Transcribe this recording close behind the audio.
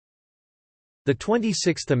The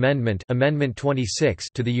 26th Amendment, Amendment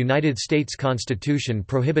 26 to the United States Constitution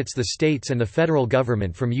prohibits the states and the federal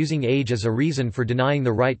government from using age as a reason for denying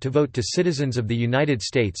the right to vote to citizens of the United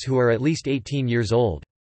States who are at least 18 years old.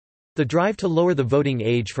 The drive to lower the voting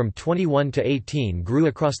age from 21 to 18 grew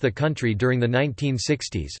across the country during the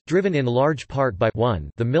 1960s, driven in large part by 1.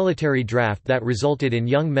 The military draft that resulted in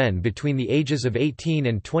young men between the ages of 18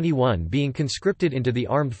 and 21 being conscripted into the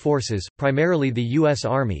armed forces, primarily the U.S.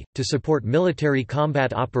 Army, to support military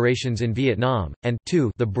combat operations in Vietnam, and 2.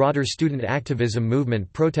 The broader student activism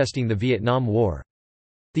movement protesting the Vietnam War.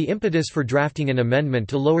 The impetus for drafting an amendment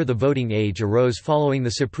to lower the voting age arose following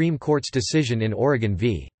the Supreme Court's decision in Oregon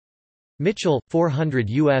v. Mitchell,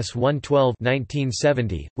 400 U.S. 112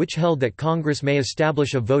 1970, which held that Congress may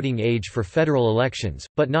establish a voting age for federal elections,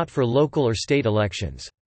 but not for local or state elections.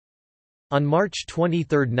 On March 23,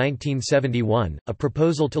 1971, a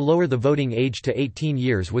proposal to lower the voting age to 18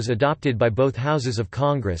 years was adopted by both houses of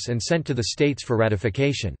Congress and sent to the states for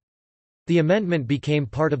ratification. The amendment became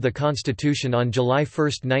part of the Constitution on July 1,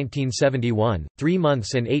 1971, 3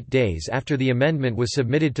 months and 8 days after the amendment was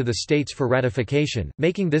submitted to the states for ratification,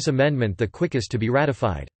 making this amendment the quickest to be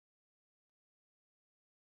ratified.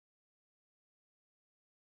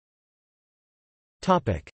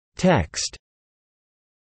 Text.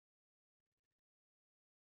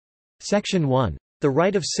 Section 1. The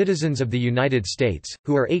right of citizens of the United States,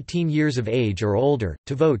 who are 18 years of age or older,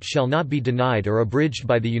 to vote shall not be denied or abridged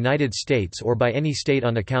by the United States or by any state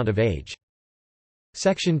on account of age.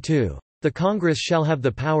 Section 2. The Congress shall have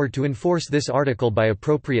the power to enforce this article by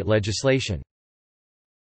appropriate legislation.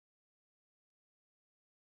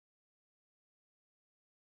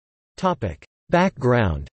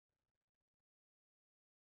 Background.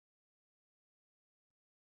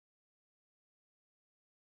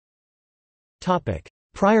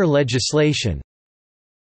 Prior legislation.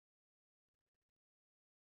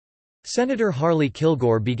 Senator Harley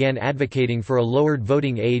Kilgore began advocating for a lowered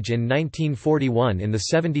voting age in 1941 in the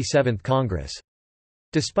 77th Congress.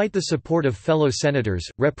 Despite the support of fellow senators,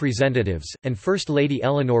 representatives, and First Lady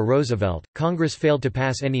Eleanor Roosevelt, Congress failed to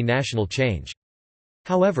pass any national change.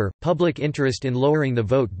 However, public interest in lowering the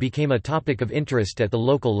vote became a topic of interest at the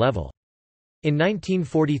local level. In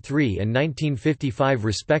 1943 and 1955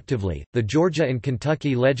 respectively, the Georgia and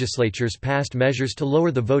Kentucky legislatures passed measures to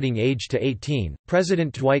lower the voting age to 18.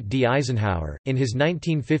 President Dwight D. Eisenhower, in his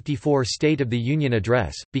 1954 State of the Union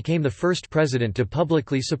address, became the first president to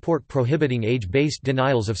publicly support prohibiting age-based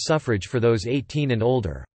denials of suffrage for those 18 and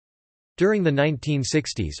older. During the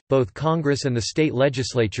 1960s, both Congress and the state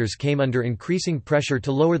legislatures came under increasing pressure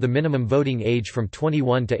to lower the minimum voting age from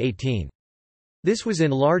 21 to 18. This was in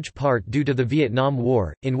large part due to the Vietnam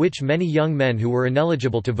War, in which many young men who were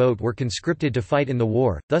ineligible to vote were conscripted to fight in the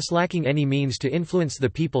war, thus lacking any means to influence the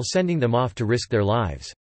people sending them off to risk their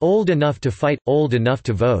lives. "Old enough to fight, old enough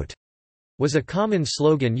to vote," was a common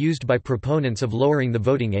slogan used by proponents of lowering the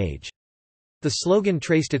voting age. The slogan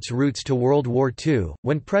traced its roots to World War II,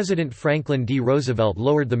 when President Franklin D. Roosevelt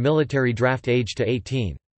lowered the military draft age to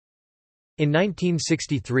 18. In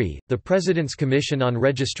 1963, the President's Commission on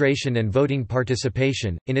Registration and Voting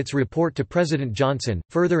Participation, in its report to President Johnson,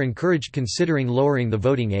 further encouraged considering lowering the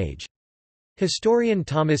voting age. Historian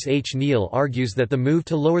Thomas H. Neal argues that the move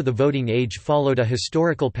to lower the voting age followed a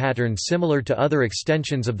historical pattern similar to other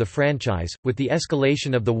extensions of the franchise. With the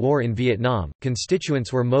escalation of the war in Vietnam,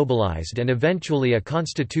 constituents were mobilized and eventually a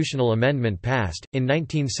constitutional amendment passed. In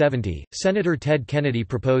 1970, Senator Ted Kennedy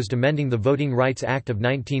proposed amending the Voting Rights Act of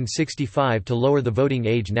 1965 to lower the voting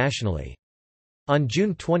age nationally. On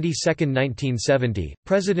June 22, 1970,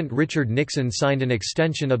 President Richard Nixon signed an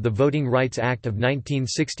extension of the Voting Rights Act of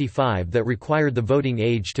 1965 that required the voting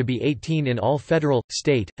age to be 18 in all federal,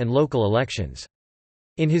 state, and local elections.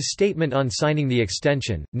 In his statement on signing the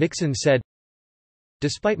extension, Nixon said,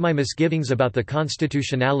 "Despite my misgivings about the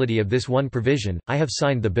constitutionality of this one provision, I have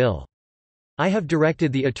signed the bill. I have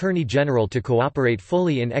directed the Attorney General to cooperate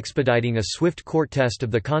fully in expediting a swift court test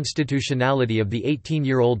of the constitutionality of the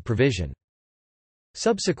 18-year-old provision."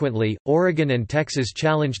 Subsequently, Oregon and Texas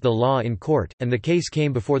challenged the law in court, and the case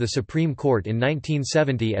came before the Supreme Court in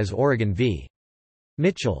 1970 as Oregon v.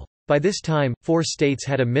 Mitchell. By this time, 4 states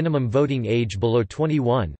had a minimum voting age below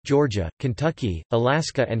 21: Georgia, Kentucky,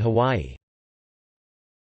 Alaska and Hawaii.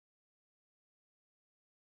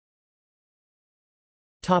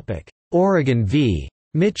 Oregon v.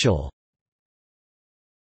 Mitchell.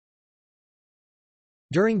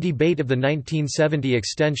 During debate of the 1970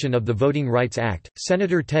 extension of the Voting Rights Act,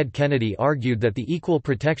 Senator Ted Kennedy argued that the Equal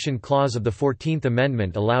Protection Clause of the 14th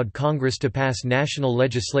Amendment allowed Congress to pass national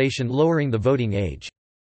legislation lowering the voting age.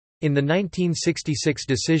 In the 1966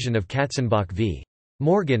 decision of Katzenbach v.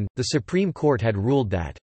 Morgan, the Supreme Court had ruled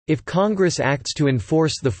that if Congress acts to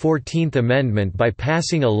enforce the 14th Amendment by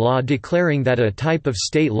passing a law declaring that a type of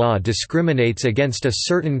state law discriminates against a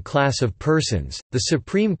certain class of persons, the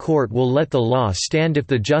Supreme Court will let the law stand if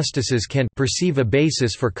the justices can perceive a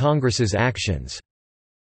basis for Congress's actions.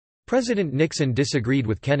 President Nixon disagreed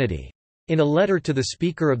with Kennedy. In a letter to the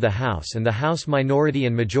Speaker of the House and the House Minority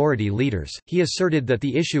and Majority Leaders, he asserted that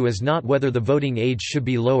the issue is not whether the voting age should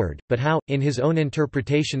be lowered, but how. In his own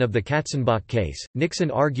interpretation of the Katzenbach case,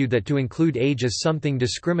 Nixon argued that to include age as something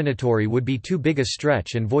discriminatory would be too big a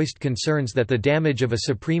stretch and voiced concerns that the damage of a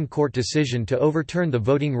Supreme Court decision to overturn the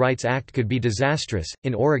Voting Rights Act could be disastrous.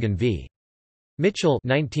 In Oregon v. Mitchell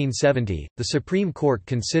 1970, the Supreme Court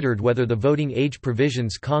considered whether the voting age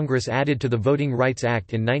provisions Congress added to the Voting Rights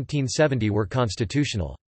Act in 1970 were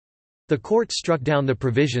constitutional. The court struck down the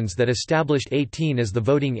provisions that established 18 as the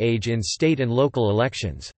voting age in state and local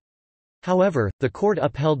elections. However, the court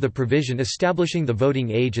upheld the provision establishing the voting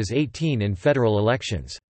age as 18 in federal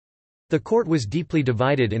elections. The court was deeply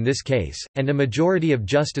divided in this case, and a majority of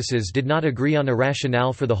justices did not agree on a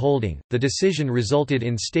rationale for the holding. The decision resulted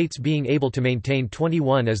in states being able to maintain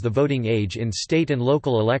 21 as the voting age in state and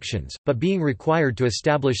local elections, but being required to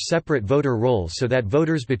establish separate voter rolls so that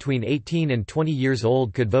voters between 18 and 20 years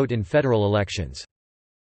old could vote in federal elections.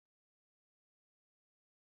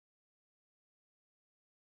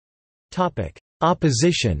 Topic: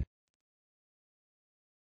 Opposition.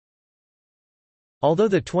 Although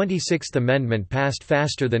the 26th Amendment passed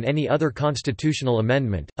faster than any other constitutional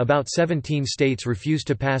amendment, about 17 states refused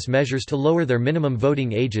to pass measures to lower their minimum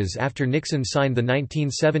voting ages after Nixon signed the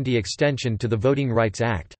 1970 extension to the Voting Rights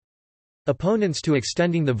Act. Opponents to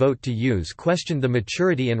extending the vote to use questioned the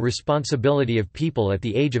maturity and responsibility of people at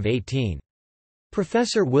the age of 18.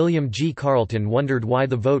 Professor William G. Carleton wondered why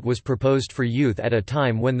the vote was proposed for youth at a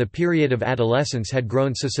time when the period of adolescence had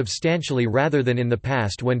grown so substantially rather than in the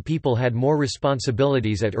past when people had more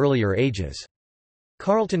responsibilities at earlier ages.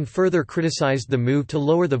 Carleton further criticized the move to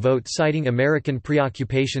lower the vote, citing American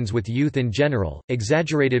preoccupations with youth in general,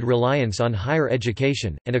 exaggerated reliance on higher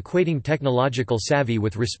education, and equating technological savvy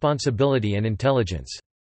with responsibility and intelligence.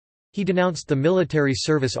 He denounced the military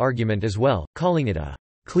service argument as well, calling it a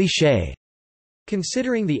cliché.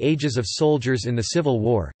 Considering the ages of soldiers in the Civil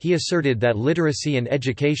War, he asserted that literacy and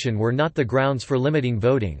education were not the grounds for limiting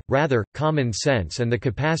voting, rather, common sense and the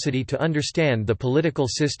capacity to understand the political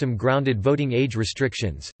system grounded voting age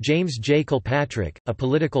restrictions. James J. Kilpatrick, a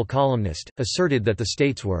political columnist, asserted that the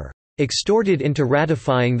states were extorted into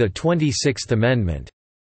ratifying the 26th Amendment.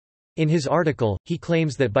 In his article, he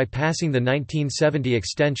claims that by passing the 1970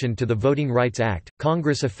 extension to the Voting Rights Act,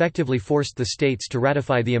 Congress effectively forced the states to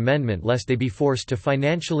ratify the amendment lest they be forced to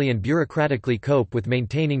financially and bureaucratically cope with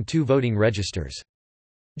maintaining two voting registers.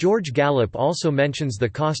 George Gallup also mentions the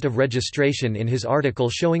cost of registration in his article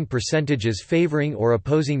showing percentages favoring or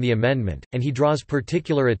opposing the amendment, and he draws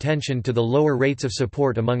particular attention to the lower rates of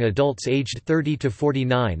support among adults aged 30 to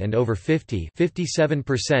 49 and over 50,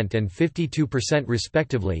 57% and 52%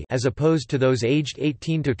 respectively, as opposed to those aged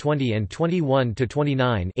 18 to 20 and 21 to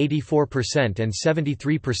 29, 84% and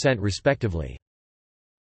 73% respectively.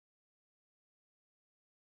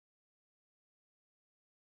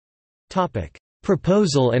 Topic: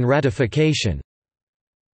 Proposal and ratification.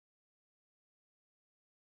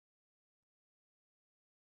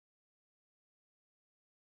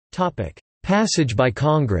 Topic: Passage by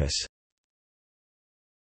Congress.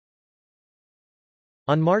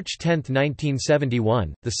 On March 10,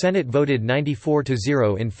 1971, the Senate voted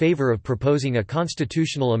 94-0 in favor of proposing a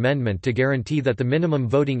constitutional amendment to guarantee that the minimum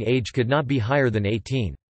voting age could not be higher than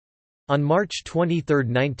 18. On March 23,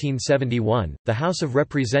 1971, the House of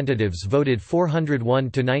Representatives voted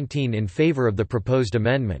 401-19 in favor of the proposed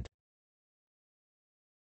amendment.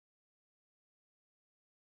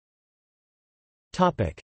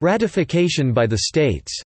 Ratification by the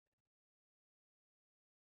states.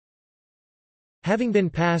 Having been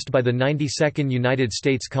passed by the 92nd United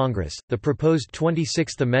States Congress, the proposed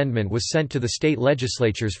 26th Amendment was sent to the state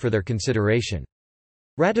legislatures for their consideration.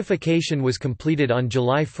 Ratification was completed on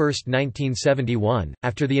July 1, 1971,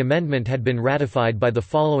 after the amendment had been ratified by the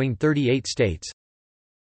following 38 states: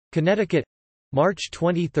 Connecticut — March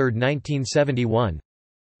 23, 1971;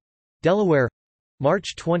 Delaware —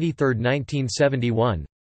 March 23, 1971;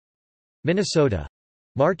 Minnesota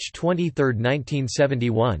 — March 23,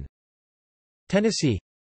 1971; Tennessee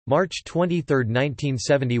 — March 23,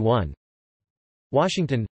 1971;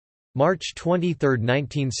 Washington — March 23,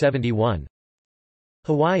 1971;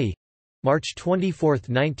 Hawaii — March 24,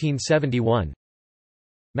 1971;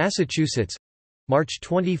 Massachusetts March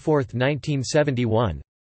 24, 1971.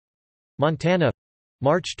 Montana,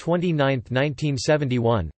 March 29,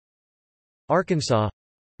 1971. Arkansas,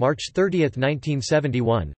 March 30,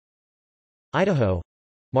 1971. Idaho,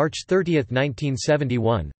 March 30,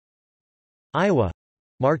 1971. Iowa,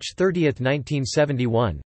 March 30,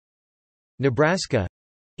 1971. Nebraska,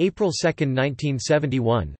 April 2,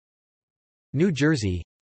 1971. New Jersey,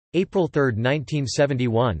 April 3,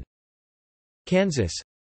 1971. Kansas,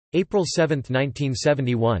 April 7,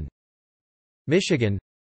 1971. Michigan,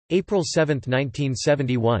 April 7,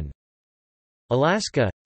 1971.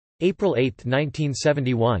 Alaska, April 8,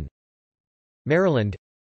 1971. Maryland,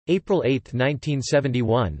 April 8,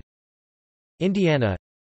 1971. Indiana,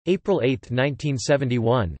 April 8,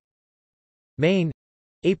 1971. Maine,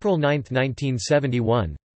 April 9,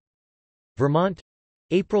 1971. Vermont,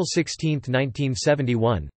 April 16,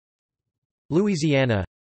 1971. Louisiana,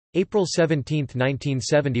 April 17,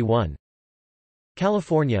 1971.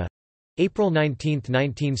 California, April 19,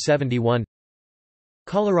 1971.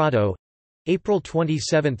 Colorado, April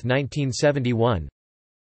 27, 1971.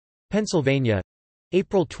 Pennsylvania,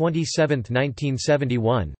 April 27,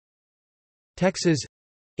 1971. Texas,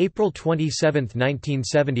 April 27,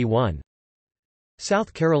 1971.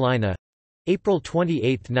 South Carolina, April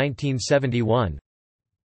 28, 1971.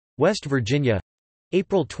 West Virginia,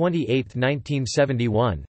 April 28,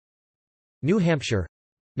 1971. New Hampshire,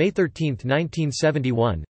 May 13,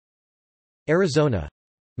 1971. Arizona,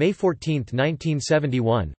 May 14,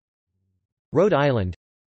 1971. Rhode Island,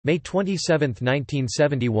 May 27,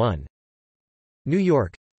 1971. New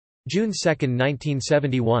York, June 2,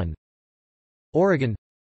 1971. Oregon,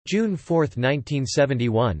 June 4,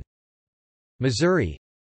 1971. Missouri,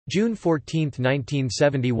 June 14,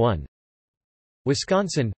 1971.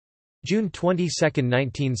 Wisconsin, June 22,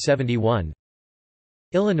 1971.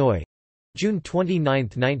 Illinois, June 29,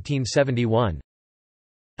 1971.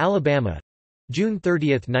 Alabama, June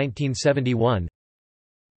 30, 1971.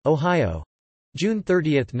 Ohio, June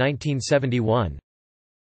 30, 1971.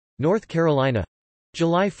 North Carolina,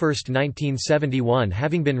 July 1, 1971.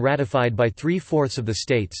 Having been ratified by 3/4 of the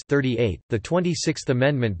states 38, the 26th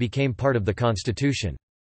Amendment became part of the Constitution.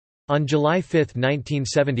 On July 5,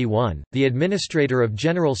 1971, the Administrator of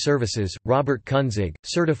General Services, Robert Kunzig,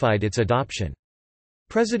 certified its adoption.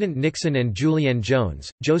 President Nixon and Julianne Jones,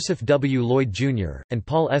 Joseph W. Lloyd, Jr., and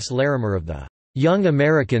Paul S. Larimer of the Young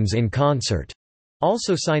Americans in Concert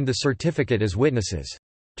also signed the certificate as witnesses.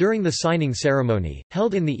 During the signing ceremony,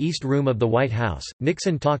 held in the East Room of the White House,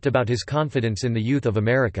 Nixon talked about his confidence in the youth of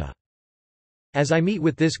America. As I meet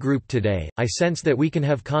with this group today, I sense that we can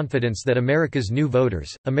have confidence that America's new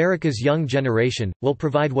voters, America's young generation, will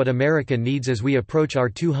provide what America needs as we approach our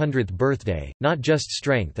 200th birthday, not just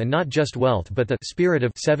strength and not just wealth but the spirit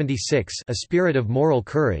of 76, a spirit of moral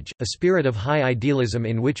courage, a spirit of high idealism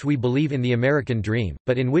in which we believe in the American dream,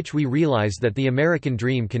 but in which we realize that the American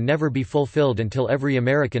dream can never be fulfilled until every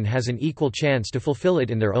American has an equal chance to fulfill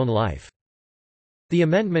it in their own life. The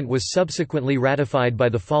amendment was subsequently ratified by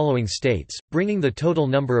the following states, bringing the total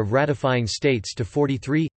number of ratifying states to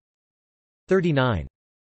 43. 39.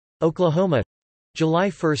 Oklahoma, July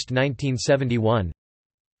 1, 1971.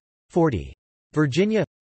 40. Virginia,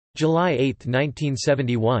 July 8,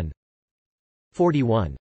 1971.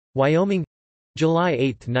 41. Wyoming, July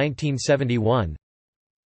 8, 1971.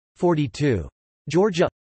 42. Georgia,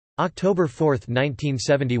 October 4,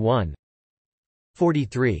 1971.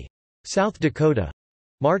 43. South Dakota,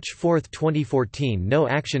 March 4, 2014. No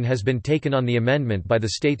action has been taken on the amendment by the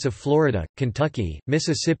states of Florida, Kentucky,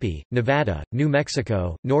 Mississippi, Nevada, New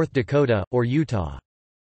Mexico, North Dakota, or Utah.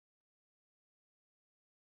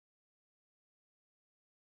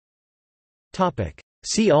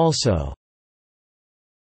 See also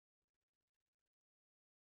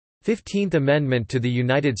 15th Amendment to the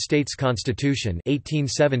United States Constitution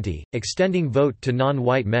 1870, extending vote to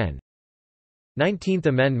non-white men. 19th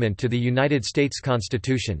Amendment to the United States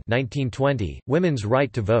Constitution 1920, women's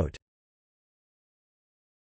right to vote.